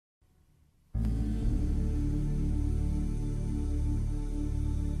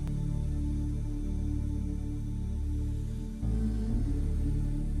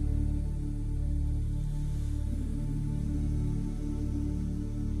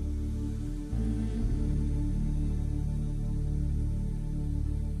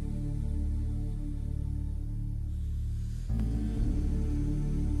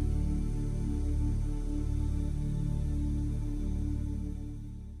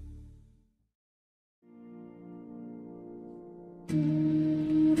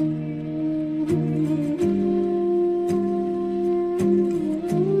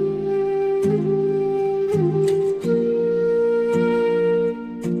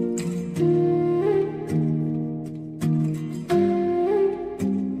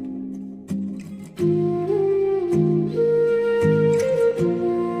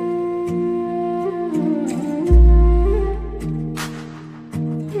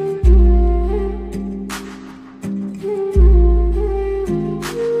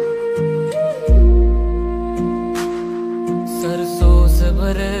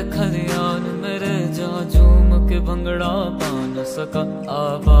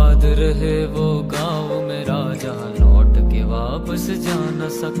आबाद रहे वो गाँव मेरा जहाँ लौट के वापस जा न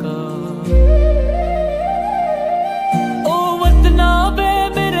सका। ओ वतना बे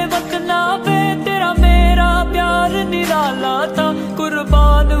मेरे वतना बे तेरा मेरा प्यार निराला था,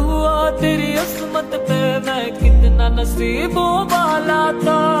 कुर्बान हुआ तेरी उस्मत पे मैं कितना नसीबों वाला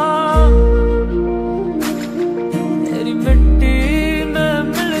था। तेरी मिट्टी में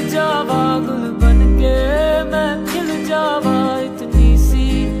मिल जावा गुल बन के मैं खिल जावा, इतनी सी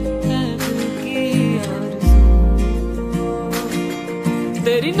है दिल की आरज़ू।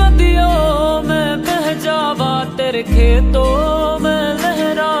 तेरी नदियों में बह जावा तेरे खेतों में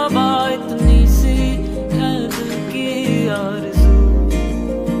लहरावा, इतनी सी है दिल की आरज़ू।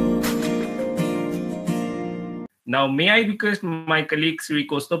 Now, may I request my colleague Sri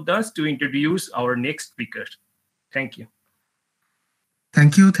Kaustubh Das to introduce our next speaker. Thank you.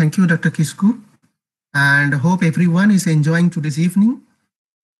 Thank you, Dr. Kisku, and hope everyone is enjoying today's evening.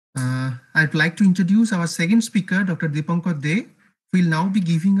 I'd like to introduce our second speaker, Dr. Dipankar Dey, who will now be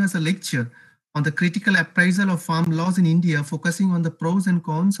giving us a lecture on the critical appraisal of farm laws in India, focusing on the pros and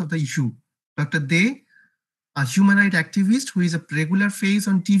cons of the issue. Dr. Dey, a human rights activist who is a regular face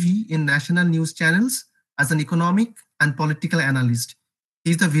on TV in national news channels as an economic and political analyst.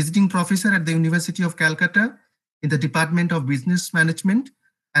 He is the visiting professor at the University of Calcutta in the Department of Business Management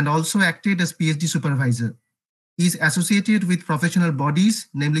and also acted as PhD supervisor. He is associated with professional bodies,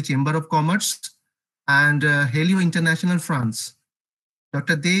 namely Chamber of Commerce and Helio International France.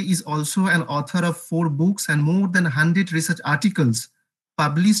 Dr. Dey is also an author of 4 books and more than 100 research articles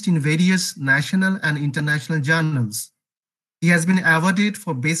published in various national and international journals. He has been awarded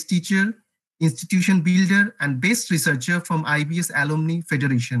for Best Teacher, Institution Builder, and Best Researcher from IBS Alumni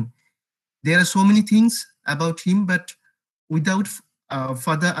Federation. There are so many things about him, but without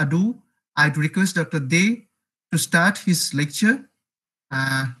further ado, I'd request Dr. Dey to start his lecture.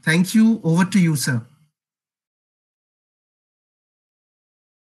 Thank you. Over to you, sir.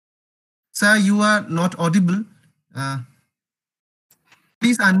 Sir, you are not audible.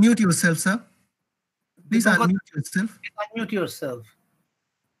 Please unmute yourself, sir. Please unmute yourself. Unmute yourself.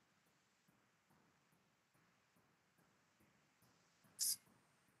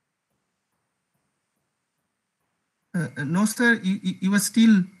 No, sir, you are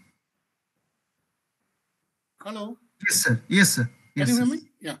still. Hello. Yes, sir. Yes, sir. Yes, Can you hear me?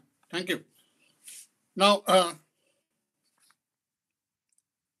 Yeah, thank you. Now,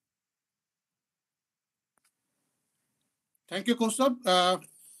 thank you, Kaustubh.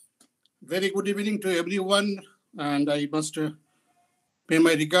 Very good evening to everyone, and I must pay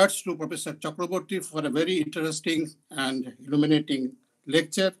my regards to Professor Chakrabarty for a very interesting and illuminating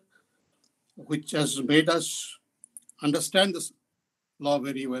lecture, which has made us understand this law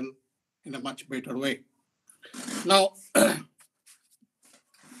very well in a much better way. Now,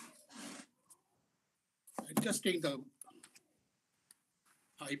 adjusting the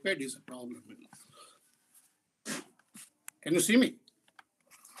iPad is a problem. Can you see me?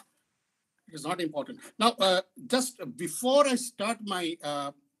 It is not important. Now, just before I start my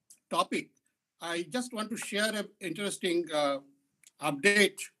topic, I just want to share an interesting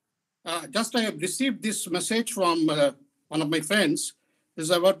update. Just I have received this message from one of my friends. This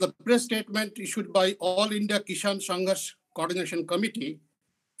is about the press statement issued by All India Kisan Sangharsh Coordination Committee.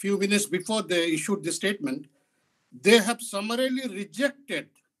 Few minutes before they issued this statement, they have summarily rejected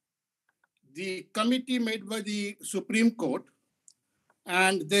the committee made by the Supreme Court,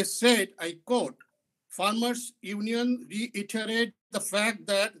 and they said, I quote, Farmers Union reiterate the fact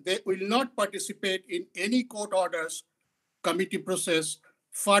that they will not participate in any court orders committee process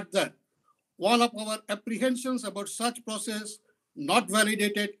further. One of our apprehensions about such process not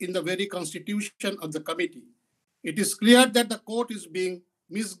validated in the very constitution of the committee. It is clear that the court is being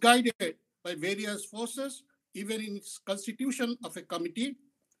misguided by various forces, even in its constitution of a committee.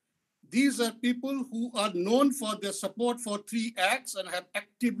 These are people who are known for their support for 3 acts and have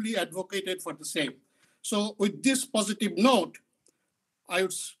actively advocated for the same. So with this positive note, I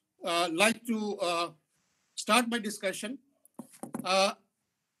would like to start my discussion. I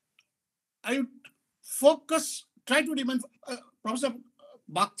would focus, try to remain, Professor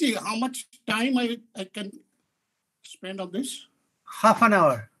Bagchi, how much time I can spend on this? Half an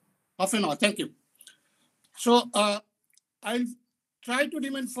hour. Half an hour, thank you. So I'll try to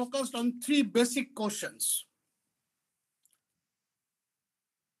remain focused on three basic questions.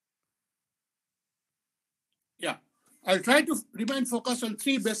 Yeah, I'll try to remain focused on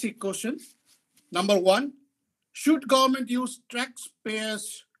three basic questions. Number one, should government use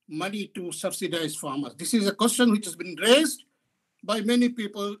taxpayers' money to subsidize farmers? This is a question which has been raised by many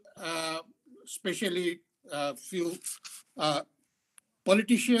people, especially few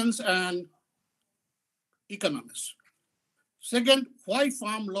politicians and economists. Second, why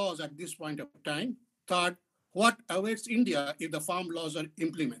farm laws at this point of time? Third, what awaits India if the farm laws are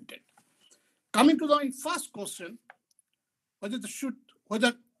implemented? Coming to the first question,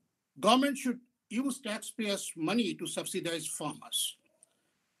 whether government should use taxpayers' money to subsidize farmers.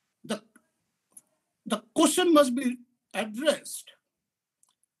 The question must be addressed.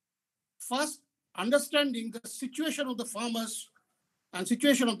 First, understanding the situation of the farmers and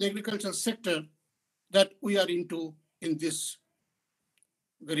situation of the agricultural sector that we are into in this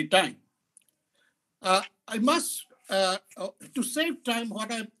very time. I must, to save time,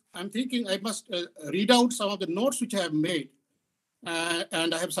 what I'm thinking, I must read out some of the notes which I have made,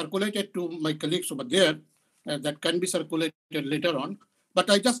 and I have circulated to my colleagues over there, that can be circulated later on, but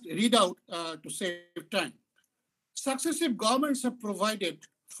I just read out to save time. Successive governments have provided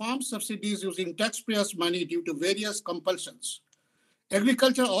farm subsidies using taxpayers' money due to various compulsions.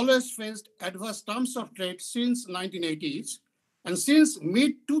 Agriculture always faced adverse terms of trade since 1980s, and since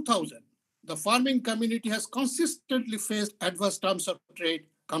mid-2000, the farming community has consistently faced adverse terms of trade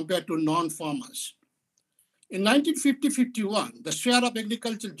compared to non-farmers. In 1950-51, the share of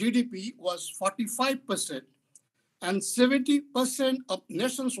agricultural GDP was 45%, and 70% of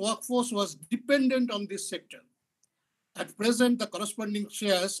nation's workforce was dependent on this sector. At present, the corresponding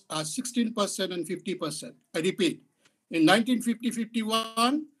shares are 16% and 50%. I repeat, in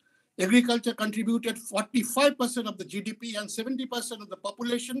 1950-51, agriculture contributed 45% of the GDP and 70% of the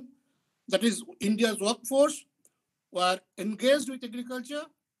population, that is India's workforce, were engaged with agriculture.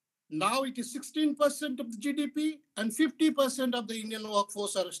 Now it is 16% of the GDP and 50% of the Indian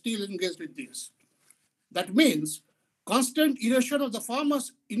workforce are still engaged with this. That means constant erosion of the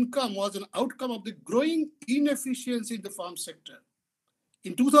farmers' income was an outcome of the growing inefficiency in the farm sector.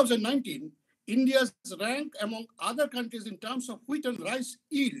 In 2019, India's rank among other countries in terms of wheat and rice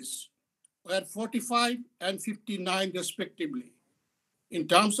yields were 45 and 59 respectively. In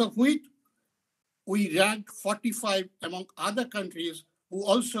terms of wheat, we ranked 45 among other countries who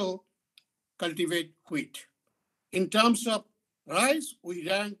also cultivate wheat. In terms of rice, we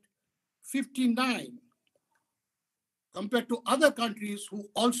ranked 59 compared to other countries who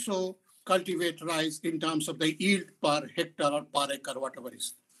also cultivate rice in terms of the yield per hectare or per acre, whatever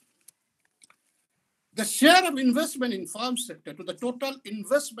is. The share of investment in farm sector to the total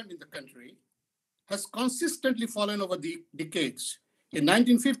investment in the country has consistently fallen over the decades. In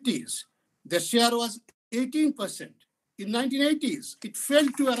 1950s, the share was 18%. In 1980s, it fell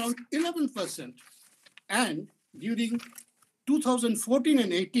to around 11%. And during 2014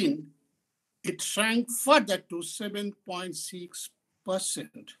 and 18, it shrank further to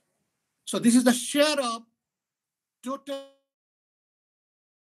 7.6%. So this is the share of total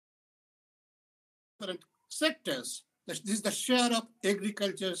sectors. This is the share of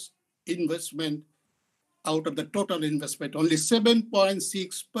agriculture's investment out of the total investment, only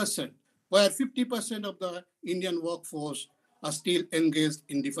 7.6%, where 50% of the Indian workforce are still engaged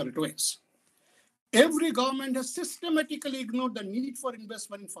in different ways. Every government has systematically ignored the need for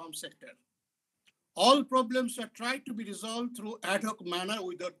investment in farm sector. All problems are tried to be resolved through ad hoc manner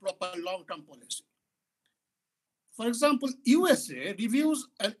without proper long-term policy. For example, USA reviews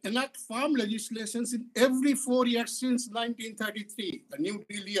and enact farm legislations in every 4 years since 1933, the New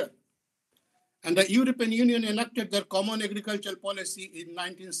Deal year. And the European Union enacted their common agricultural policy in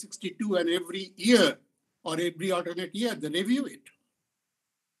 1962, and every year or every alternate year, they review it.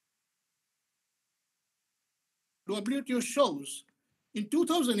 WTO shows in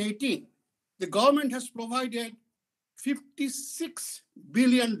 2018, the government has provided $56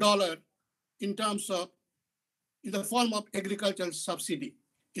 billion in the form of agricultural subsidy.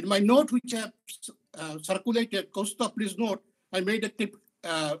 In my note, which I have circulated, Kosta, please note, I made a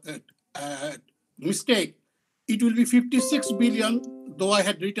mistake. It will be 56 billion, though I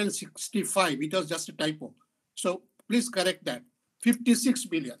had written 65. It was just a typo. So please correct that. 56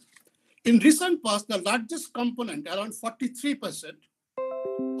 billion. In recent past, the largest component, around 43%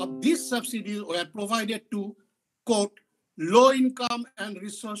 of these subsidies were provided to, quote, low-income and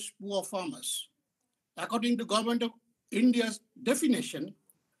resource-poor farmers. According to Government of India's definition,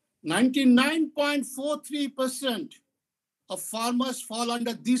 99.43% of farmers fall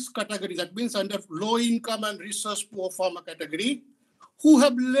under this category. That means under low-income and resource-poor farmer category, who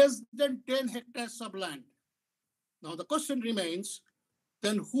have less than 10 hectares of land. Now the question remains,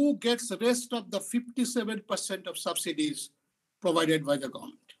 then who gets the rest of the 57% of subsidies provided by the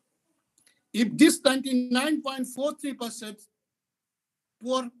government? If this 99.43%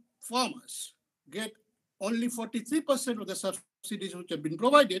 poor farmers get only 43% of the subsidies which have been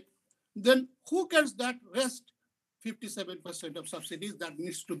provided, then who gets that rest 57% of subsidies? That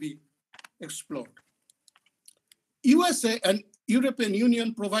needs to be explored. USA and European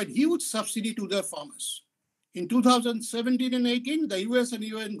Union provide huge subsidy to their farmers. In 2017 and 18, the US and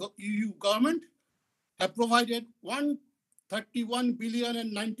EU government have provided 131 billion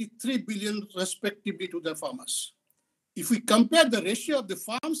and 93 billion respectively to their farmers. If we compare the ratio of the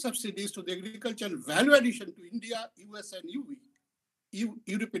farm subsidies to the agricultural value addition to India, US and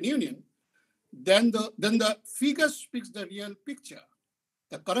European Union, then the figure speaks the real picture.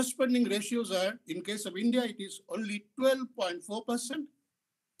 The corresponding ratios are, in case of India, it is only 12.4%.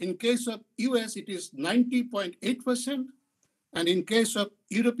 In case of US, it is 90.8%. And in case of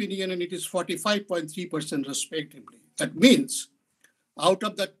European Union, it is 45.3% respectively. That means out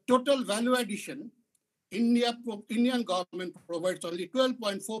of the total value addition, Indian government provides only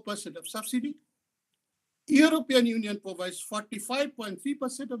 12.4% of subsidy. European Union provides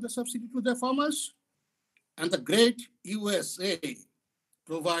 45.3% of the subsidy to their farmers. And the great USA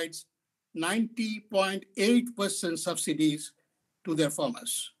provides 90.8% subsidies to their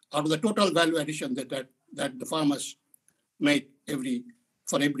farmers out of the total value addition that the farmers make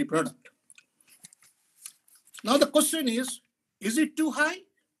for every product. Now the question is it too high?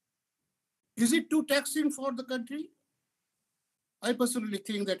 Is it too taxing for the country? I personally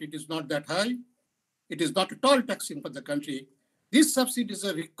think that it is not that high. It is not at all taxing for the country. These subsidies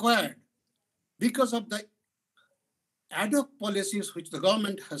are required because of the ad hoc policies which the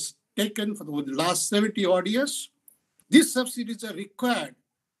government has taken for the last 70 odd years. These subsidies are required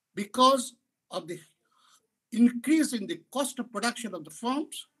because of the increase in the cost of production of the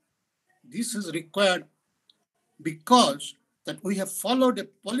farms. This is required because that we have followed a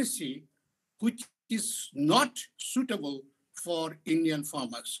policy which is not suitable for Indian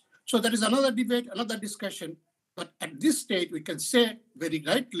farmers. So there is another debate, another discussion, but at this stage we can say very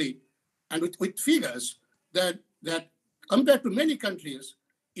rightly and with figures that compared to many countries,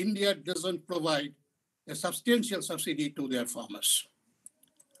 India doesn't provide a substantial subsidy to their farmers.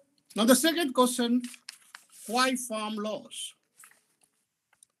 Now the second question, why farm laws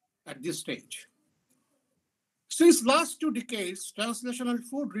at this stage? Since last 2 decades, transnational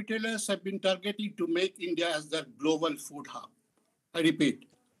food retailers have been targeting to make India as their global food hub. I repeat,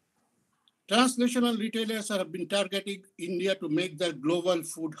 transnational retailers have been targeting India to make their global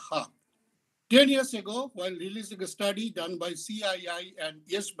food hub. 10 years ago, while releasing a study done by CII and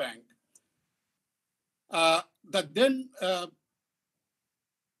Yes Bank, the then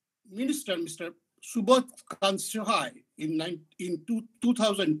Minister, Mr. Subrata, in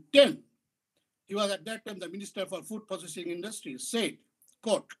 2010, he was at that time the Minister for Food Processing Industries, said,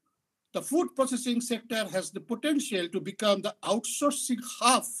 quote, "The food processing sector has the potential to become the outsourcing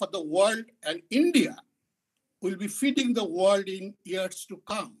hub for the world, and India will be feeding the world in years to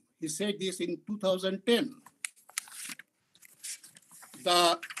come." He said this in 2010.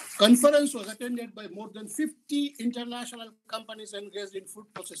 The conference was attended by more than 50 international companies engaged in food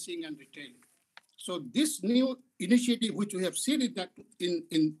processing and retailing. So this new initiative, which we have seen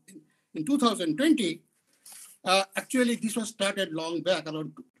in 2020, actually this was started long back,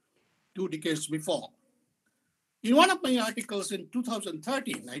 around 2 decades before. In one of my articles in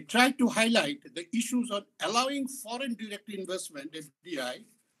 2013, I tried to highlight the issues on allowing foreign direct investment, FDI,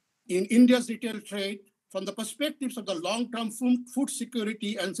 in India's retail trade from the perspectives of the long-term food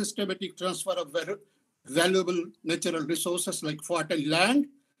security and systematic transfer of valuable natural resources like fertile land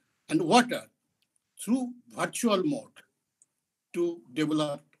and water through virtual mode to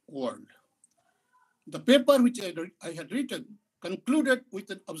developed world. The paper which I had written concluded with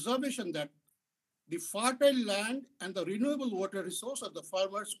an observation that the fertile land and the renewable water resource of the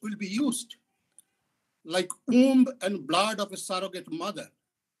farmers will be used like womb and blood of a surrogate mother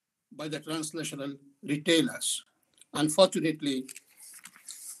by the transnational retailers. Unfortunately,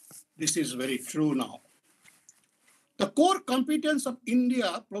 this is very true now. The core competence of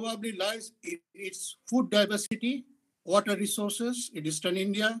India probably lies in its food diversity, water resources in Eastern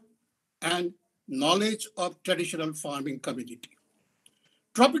India, and knowledge of traditional farming community.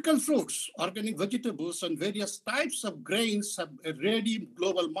 Tropical fruits, organic vegetables, and various types of grains have a ready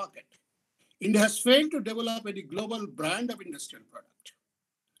global market. India has failed to develop any global brand of industrial product.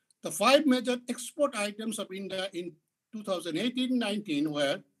 The 5 major export items of India in 2018-19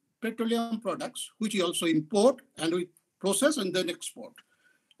 were petroleum products, which we also import and we process and then export.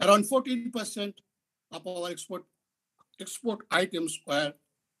 Around 14% of our export items were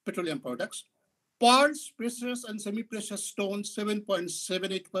petroleum products. Pearls, precious and semi-precious stones,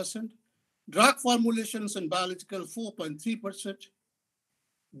 7.78%. Drug formulations and biological, 4.3%.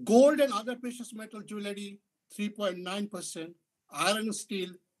 Gold and other precious metal jewelry, 3.9%. Iron and steel,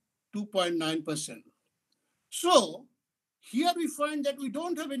 2.9%. So here we find that we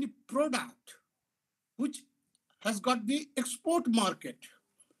don't have any product which has got the export market.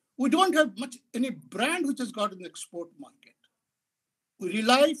 We don't have any brand which has got an export market. We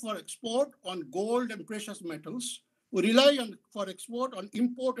rely for export on gold and precious metals. We rely for export on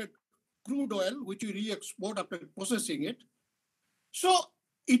imported crude oil, which we re-export after processing it. So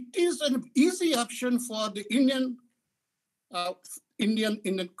it is an easy option for the Indian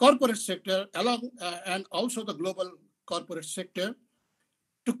corporate sector and also the global corporate sector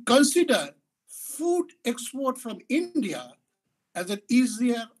to consider food export from India as an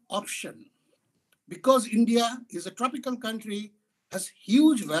easier option, because India is a tropical country, has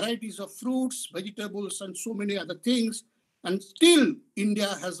huge varieties of fruits, vegetables, and so many other things. And still,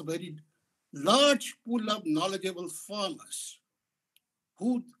 India has a very large pool of knowledgeable farmers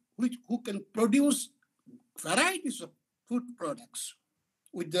who can produce varieties of food products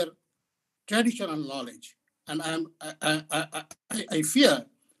with their traditional knowledge. And I fear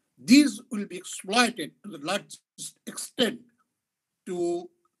these will be exploited to the largest extent to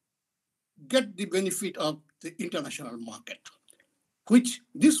get the benefit of the international market, which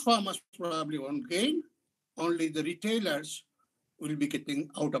these farmers probably won't gain. Only the retailers will be getting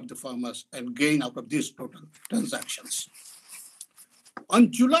out of the farmers and gain out of these total transactions.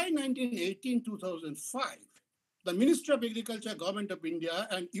 On July 19, 2005, the Ministry of Agriculture, Government of India,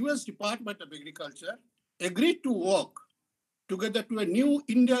 and US Department of Agriculture agreed to work together to a new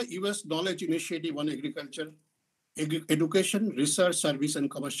India-US Knowledge Initiative on Agriculture, Education, Research, Service, and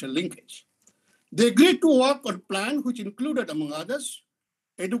Commercial Linkage. They agreed to work on a plan which included, among others,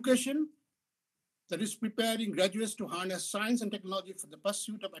 education, that is preparing graduates to harness science and technology for the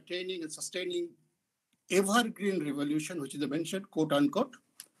pursuit of attaining and sustaining evergreen revolution, which is mentioned, quote unquote.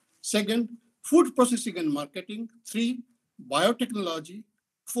 Second, food processing and marketing. 3, biotechnology.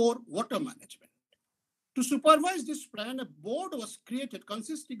 4, water management. To supervise this plan, a board was created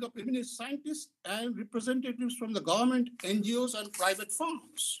consisting of eminent scientists and representatives from the government, NGOs, and private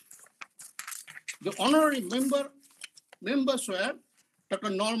firms. The honorary members were Dr.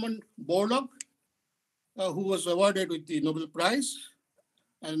 Norman Borlaug, who was awarded with the Nobel Prize,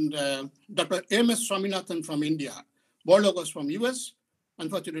 and Dr. M.S. Swaminathan from India. Borlaug was from US.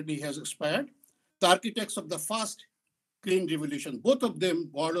 Unfortunately, he has expired. The architects of the first Green Revolution, both of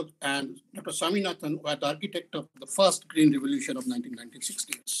them, Borlaug and Dr. Swaminathan, were the architect of the first Green Revolution of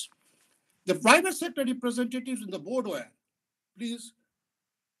 1960s. The private sector representatives in the board were, please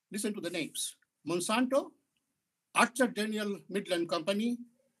listen to the names, Monsanto, Archer Daniel Midland Company,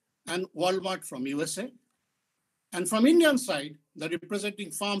 and Walmart from USA. And from Indian side, the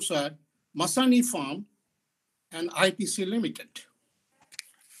representing firms were Masani Farm and ITC Limited.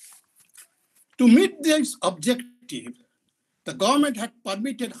 To meet this objective, the government had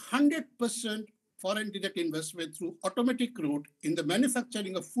permitted 100% foreign direct investment through automatic route in the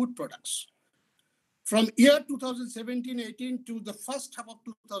manufacturing of food products. From year 2017-18 to the first half of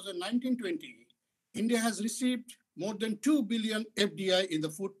 2019-20, India has received more than 2 billion FDI in the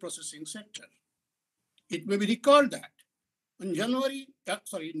food processing sector. It may be recalled that in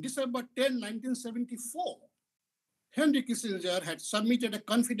December 10, 1974, Henry Kissinger had submitted a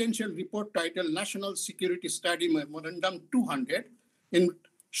confidential report titled National Security Study Memorandum 200. In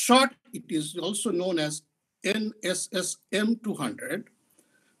short, it is also known as NSSM 200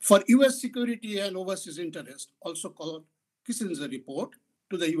 for US security and overseas interest, also called Kissinger Report,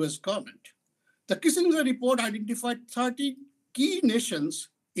 to the US government. The Kissinger Report identified 30 key nations,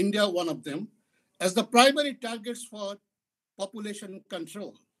 India one of them, as the primary targets for population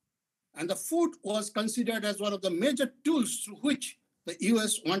control. And the food was considered as one of the major tools through which the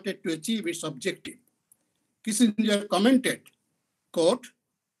US wanted to achieve its objective. Kissinger commented, quote,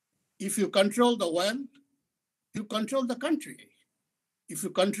 if you control the well, you control the country. If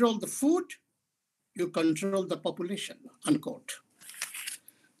you control the food, you control the population, unquote.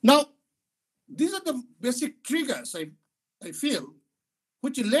 Now, these are the basic triggers, I feel,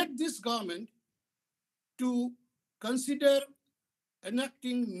 which led this government to consider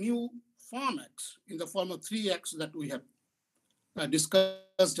enacting new Farm Acts in the form of 3 acts that we have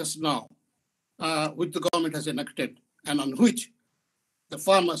discussed just now, which the government has enacted and on which the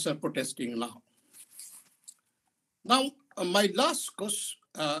farmers are protesting now. Now, my last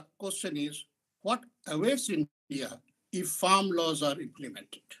question is, what awaits India if farm laws are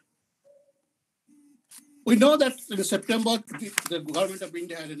implemented? We know that in September, the government of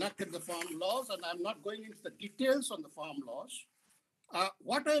India had enacted the farm laws, and I'm not going into the details on the farm laws.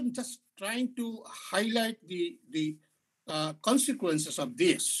 What I'm just trying to highlight the consequences of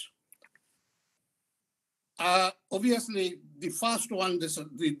this. Obviously, the first one,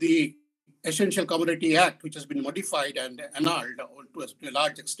 the Essential Commodity Act, which has been modified and annulled to a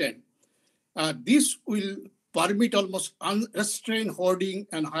large extent. This will permit almost unrestrained hoarding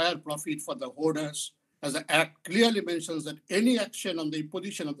and higher profit for the hoarders, as the Act clearly mentions that any action on the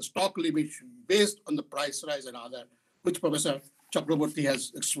imposition of the stock limit should be based on the price rise and other, which Professor Chakrabarty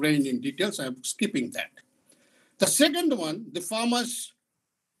has explained in details. I'm skipping that. The second one, the Farmers'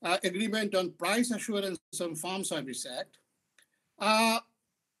 Agreement on Price Assurance and Farm Service Act.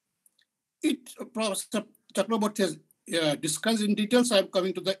 Professor Chakrabarty has discussed in details. I'm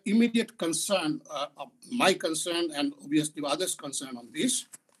coming to the immediate concern, of my concern and obviously others' concern on this.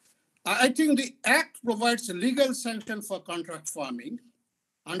 I think the Act provides a legal sanction for contract farming,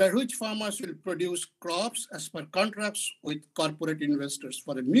 under which farmers will produce crops as per contracts with corporate investors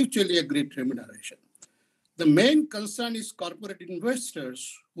for a mutually agreed remuneration. The main concern is corporate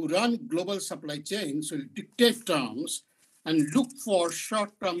investors who run global supply chains will dictate terms and look for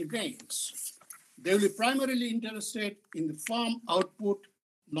short-term gains. They will be primarily interested in the farm output,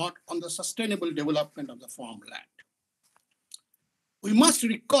 not on the sustainable development of the farmland. We must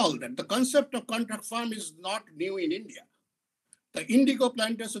recall that the concept of contract farm is not new in India. The indigo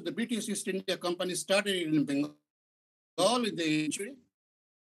planters of the British East India Company started in Bengal in the century.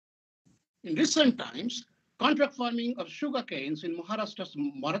 In recent times, contract farming of sugar canes in Maharashtra's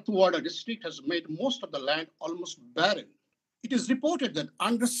Marathwada district has made most of the land almost barren. It is reported that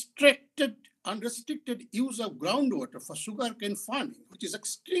unrestricted use of groundwater for sugarcane farming, which is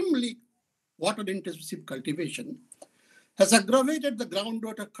extremely water-intensive cultivation, has aggravated the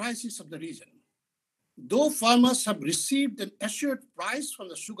groundwater crisis of the region. Though farmers have received an assured price from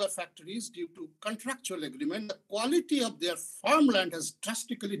the sugar factories due to contractual agreement, the quality of their farmland has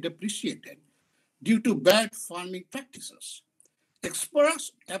drastically depreciated due to bad farming practices.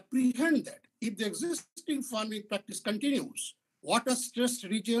 Experts apprehend that if the existing farming practice continues, water-stressed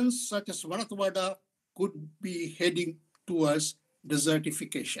regions such as Marathwada could be heading towards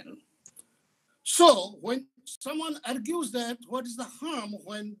desertification. So when someone argues that what is the harm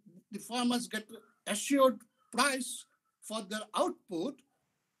when the farmers get assured price for their output,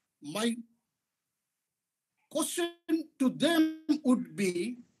 my question to them would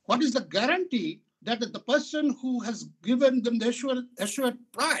be, what is the guarantee that the person who has given them the assured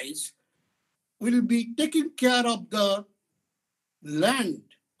price will be taking care of the land,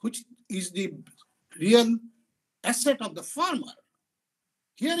 which is the real asset of the farmer?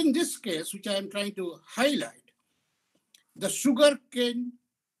 Here in this case, which I am trying to highlight, the sugarcane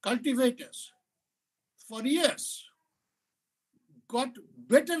cultivators for years got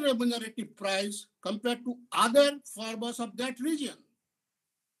better remunerative price compared to other farmers of that region.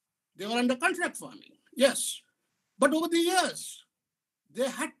 They were under contract farming, yes. But over the years, they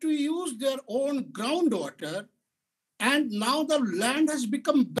had to use their own groundwater, and now the land has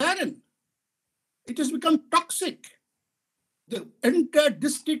become barren. It has become toxic. The entire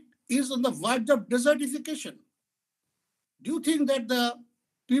district is on the verge of desertification. Do you think that the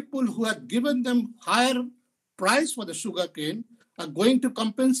people who have given them higher price for the sugarcane are going to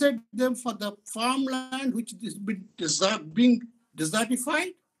compensate them for the farmland which is being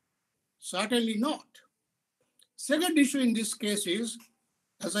desertified? Certainly not. Second issue in this case is,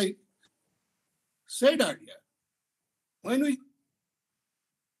 as I said earlier, when we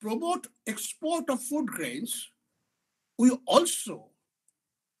promote export of food grains, we also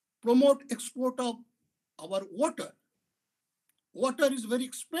promote export of our water. Water is very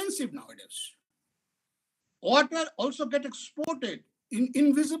expensive nowadays. Water also gets exported in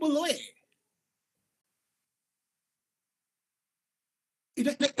invisible way. It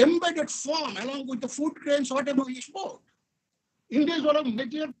is an embedded form along with the food grains, whatever we export. India is one of the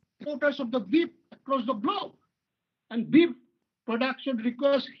major exporters of the beef across the globe. And beef production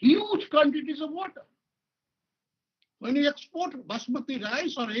requires huge quantities of water. When we export basmati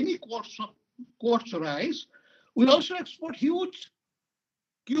rice or any coarse rice, we also export huge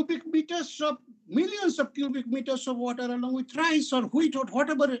cubic meters of millions of cubic meters of water along with rice or wheat or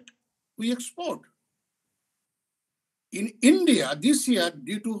whatever we export. In India, this year,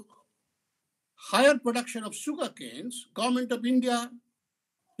 due to higher production of sugar canes, Government of India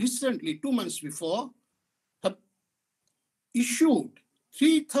recently, 2 months before, have issued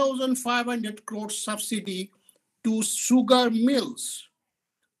 3,500 crore subsidy to sugar mills.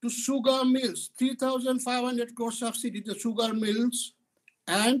 3,500 crore subsidy to sugar mills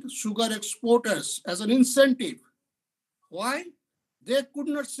and sugar exporters as an incentive. Why? They could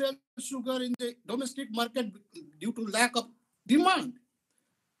not sell sugar in the domestic market due to lack of demand.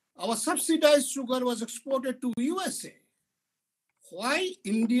 Our subsidized sugar was exported to USA. Why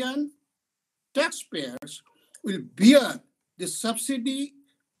Indian taxpayers will bear the subsidy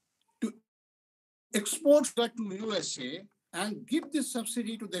to export sugar to USA and give this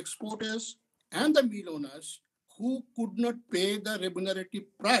subsidy to the exporters and the mill owners who could not pay the remunerative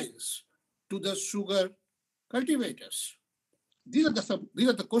price to the sugar cultivators? These are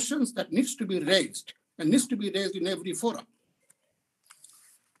the questions that needs to be raised and needs to be raised in every forum.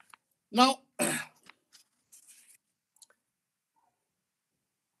 Now,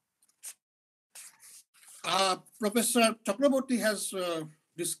 Professor Chakrabarty has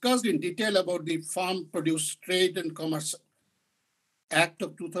discussed in detail about the Farm Produce Trade and Commerce Act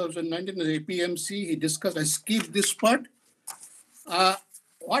of 2019, the APMC. He discussed, I skipped this part.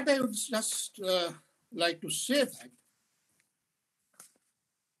 What I would just like to say that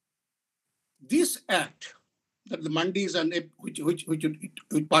this act, that the mandis and which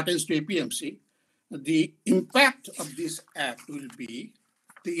pertains to APMC, the impact of this act will be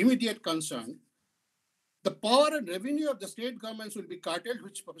the immediate concern. The power and revenue of the state governments will be curtailed,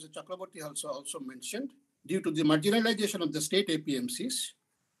 which Professor Chakrabarty also mentioned, due to the marginalization of the state APMCs.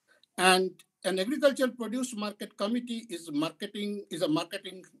 And an agricultural produce market committee is a marketing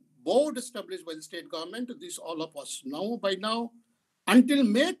board established by the state government. This all of us know by now. Until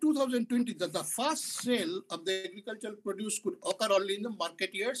May 2020, that the first sale of the agricultural produce could occur only in the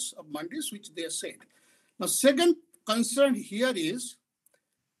market years of mandis, which they said. Now, second concern here is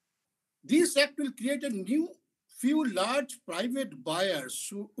this act will create a new few large private buyers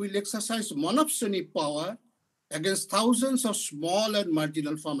who will exercise monopsony power against thousands of small and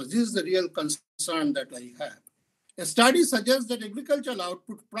marginal farmers. This is the real concern that I have. A study suggests that agricultural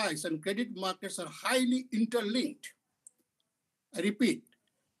output price and credit markets are highly interlinked. I repeat,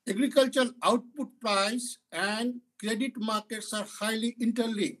 agricultural output price and credit markets are highly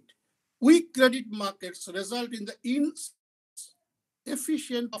interlinked. Weak credit markets result in the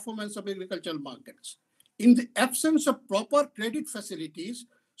inefficient performance of agricultural markets. In the absence of proper credit facilities,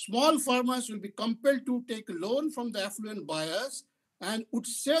 small farmers will be compelled to take a loan from the affluent buyers and would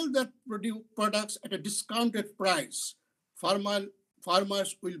sell their products at a discounted price.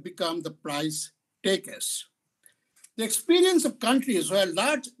 Farmers will become the price takers. The experience of countries where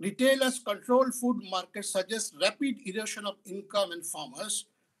large retailers control food markets suggests rapid erosion of income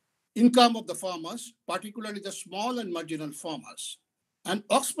of the farmers, particularly the small and marginal farmers. An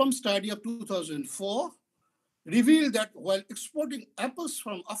Oxfam study of 2004 revealed that while exporting apples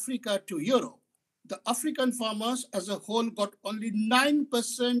from Africa to Europe, the African farmers as a whole got only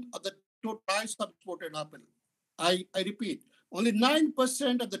 9% of the total price of exported apple. I repeat, only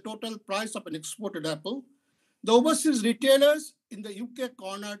 9% of the total price of an exported apple. The overseas retailers in the UK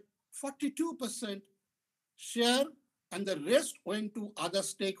cornered 42% share, and the rest went to other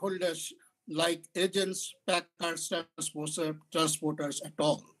stakeholders like agents, packers, transporters at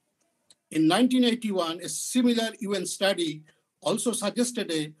all. In 1981, a similar UN study also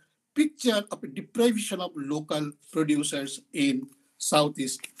suggested a picture of a deprivation of local producers in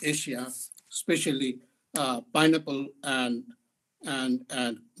Southeast Asia, especially pineapple and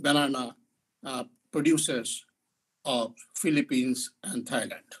banana producers of Philippines and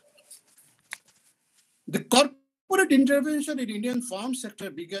Thailand. The corporate intervention in Indian farm sector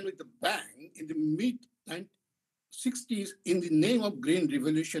began with a bang in the mid-60s in the name of Green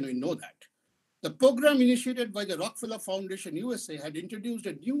Revolution, we know that. The program initiated by the Rockefeller Foundation USA had introduced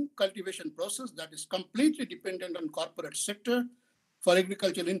a new cultivation process that is completely dependent on corporate sector for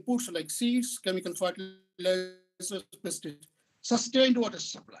agricultural inputs like seeds, chemical fertilizers, pesticides, sustained water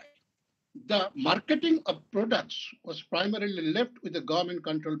supply. The marketing of products was primarily left with the government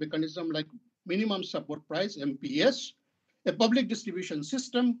control mechanism like minimum support price, MPS, a public distribution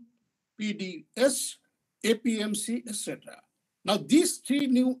system, PDS, APMC, etc. Now, these three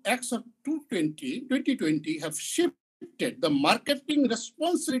new acts of 2020 have shifted the marketing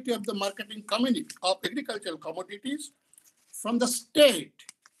responsibility of the marketing community of agricultural commodities from the state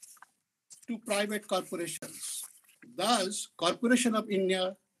to private corporations. Thus, corporatization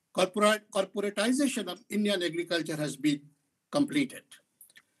of Indian agriculture has been completed.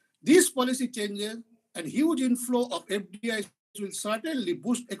 These policy changes and huge inflow of FDIs will certainly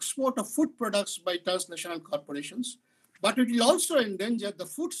boost export of food products by transnational corporations, but it will also endanger the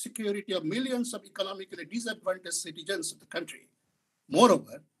food security of millions of economically disadvantaged citizens of the country.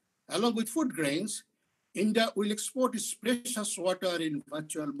 Moreover, along with food grains, India will export its precious water in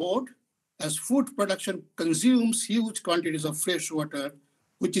virtual mode as food production consumes huge quantities of fresh water,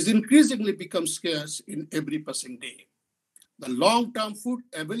 which is increasingly become scarce in every passing day. The long-term food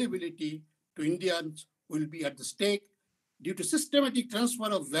availability to Indians will be at the stake due to systematic transfer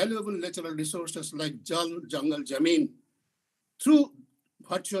of valuable natural resources like jungle, jameen through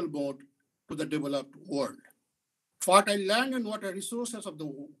virtual mode to the developed world. Fertile land and water resources of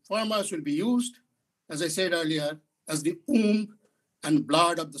the farmers will be used, as I said earlier, as the womb and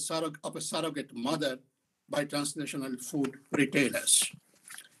blood of a surrogate mother by transnational food retailers.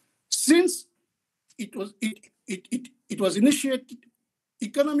 Since it was initiated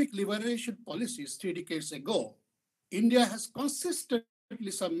economic liberation policies 3 decades ago, India has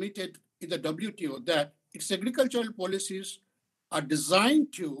consistently submitted in the WTO that its agricultural policies are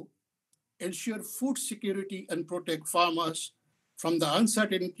designed to ensure food security and protect farmers from the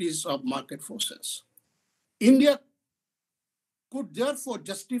uncertainties of market forces. India could therefore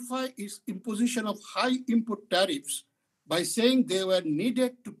justify its imposition of high input tariffs by saying they were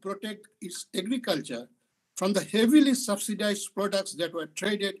needed to protect its agriculture from the heavily subsidized products that were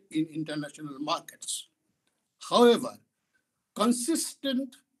traded in international markets. However, how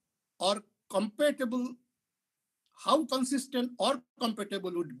consistent or compatible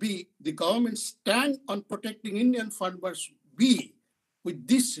would be the government's stand on protecting Indian farmers be with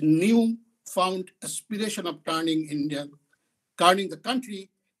this new-found aspiration of turning the country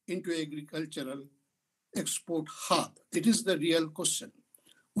into an agricultural export hub? It is the real question.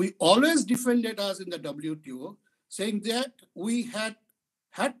 We always defended us in the WTO, saying that we had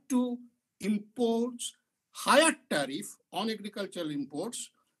to impose higher tariff on agricultural imports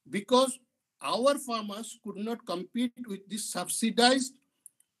because our farmers could not compete with the subsidized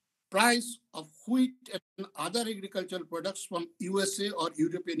price of wheat and other agricultural products from USA or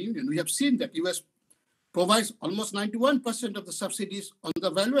European Union. We have seen that US provides almost 91% of the subsidies on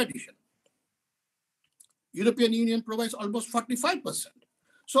the value addition. European Union provides almost 45%.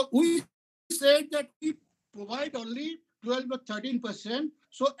 So we said that we provide only 12 or 13%.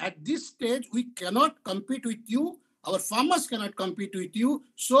 So at this stage, we cannot compete with you. Our farmers cannot compete with you.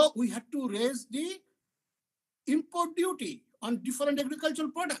 So we had to raise the import duty on different agricultural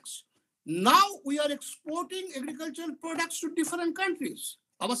products. Now we are exporting agricultural products to different countries,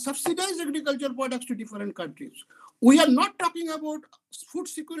 our subsidized agricultural products to different countries. We are not talking about food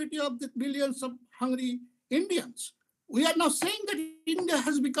security of the millions of hungry Indians. We are now saying that India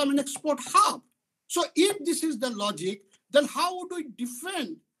has become an export hub. So if this is the logic, then how would we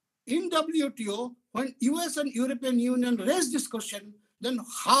defend in WTO when US and European Union raise this question? Then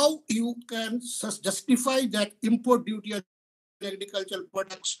how you can justify that import duty on agricultural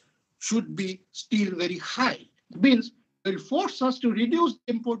products should be still very high? It means it will force us to reduce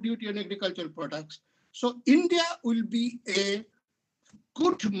import duty on agricultural products. So India will be a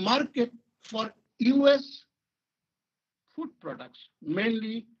good market for US food products,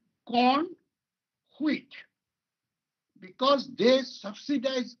 mainly corn, wheat, because they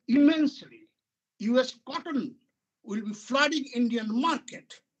subsidize immensely. US cotton will be flooding Indian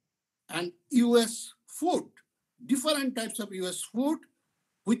market, and US food, different types of US food,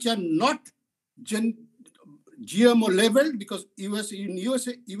 which are not GMO level, because US,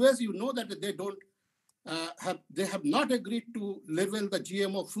 you know that they don't they have not agreed to level the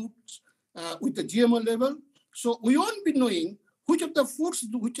GMO foods with the GMO level. So we won't be knowing which of the foods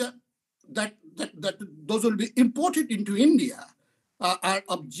which are that those will be imported into India are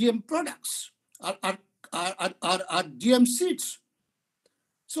of GM products, are GM seeds.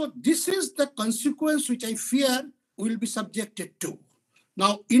 So this is the consequence which I fear will be subjected to.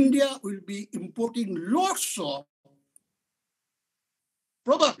 Now India will be importing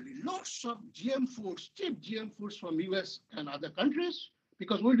probably lots of GM foods, cheap GM foods from US and other countries,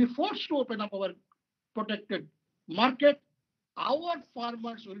 because we'll be forced to open up our protected market. Our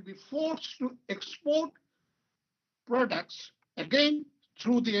farmers will be forced to export products, again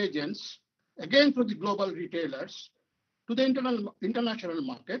through the agents, again through the global retailers, to the international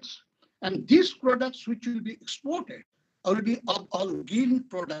markets. And these products which will be exported will be all green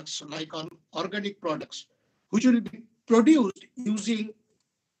products, like organic products, which will be produced using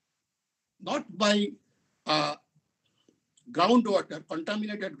not by groundwater,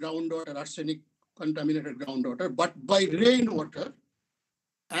 contaminated groundwater, arsenic contaminated groundwater, but by rainwater.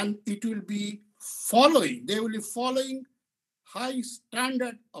 And it will be they will be following high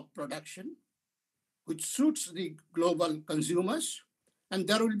standard of production, which suits the global consumers. And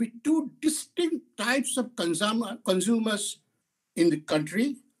there will be two distinct types of consumers in the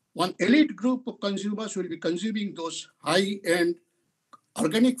country. One elite group of consumers will be consuming those high-end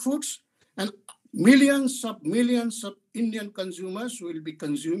organic foods, and millions of Indian consumers will be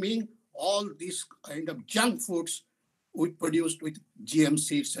consuming all these kind of junk foods produced with GM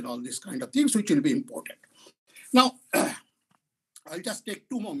seeds and all these kind of things, which will be imported. Now, I'll just take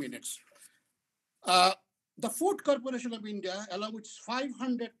 2 more minutes. The Food Corporation of India, along with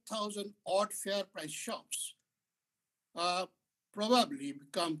 500,000 odd fair price shops, probably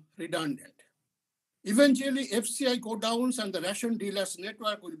become redundant. Eventually, FCI go down and the ration dealers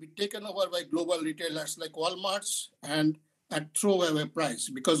network will be taken over by global retailers like Walmart's and at throwaway price,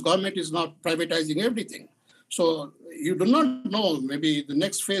 because government is not privatizing everything. So you do not know, maybe the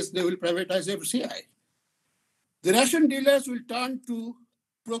next phase they will privatize FCI. The ration dealers will turn to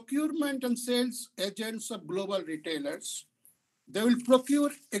procurement and sales agents of global retailers. They will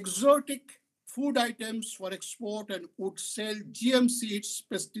procure exotic food items for export and would sell GM seeds,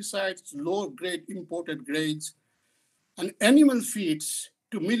 pesticides, low-grade imported grains, and animal feeds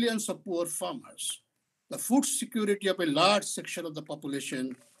to millions of poor farmers. The food security of a large section of the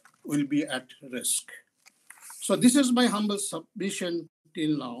population will be at risk. So this is my humble submission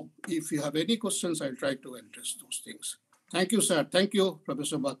till now. If you have any questions, I'll try to address those things. Thank you, sir. Thank you,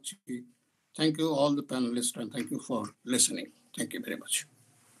 Professor Bagchi. Thank you, all the panelists, and thank you for listening. Thank you very much.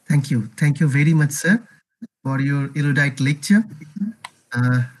 Thank you. Thank you very much, sir, for your erudite lecture.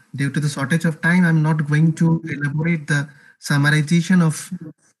 Due to the shortage of time, I'm not going to elaborate the summarization of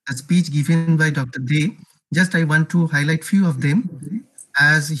the speech given by Dr. Dey. Just I want to highlight few of them,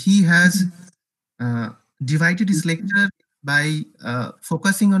 as he has divided his lecture by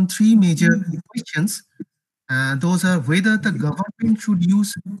focusing on 3 major questions. Those are whether the government should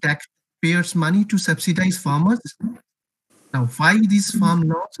use taxpayers' money to subsidize farmers. Now, why these farm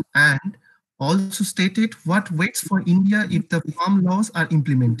laws, and also stated what waits for India if the farm laws are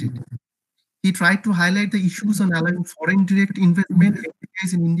implemented. He tried to highlight the issues on allowing foreign direct investment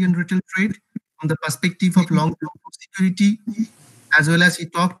in Indian retail trade from the perspective of long-term food security, as well as he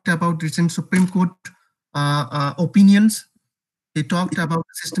talked about recent Supreme Court opinions. He talked about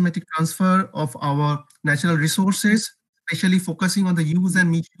the systematic transfer of our natural resources, especially focusing on the use and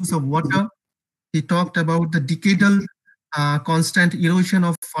misuse of water. He talked about the decadal constant erosion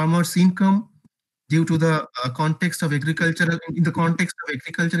of farmers' income due to the context of agricultural, in the context of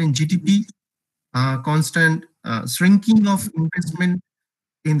agriculture and GDP, constant shrinking of investment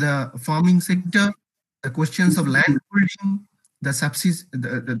in the farming sector, the questions of land holding, the subsidies,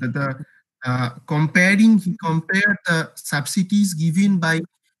 he compared the subsidies given by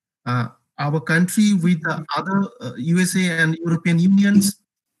our country with the other USA and European Unions,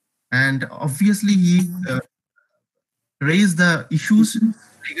 and obviously he raised the issues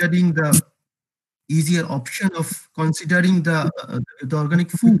regarding the easier option of considering the organic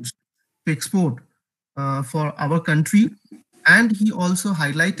foods to export for our country. And he also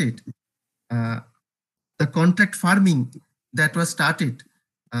highlighted the contract farming that was started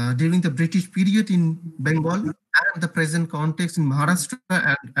during the British period in Bengal and the present context in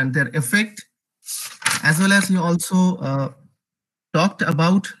Maharashtra and their effect, as well as he also talked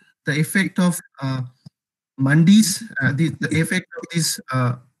about the effect of mandis, the effect of these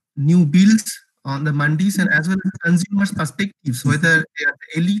new bills on the mandis, and as well as consumers' perspectives, whether they are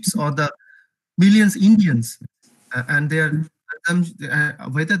the elites or the millions Indians, and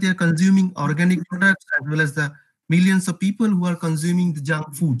whether they are consuming organic products, as well as the millions of people who are consuming the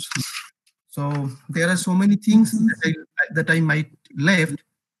junk foods. So there are so many things that I might left,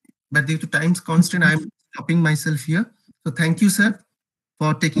 but due to time's constraint, I'm stopping myself here. So thank you, sir,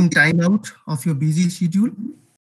 for taking time out of your busy schedule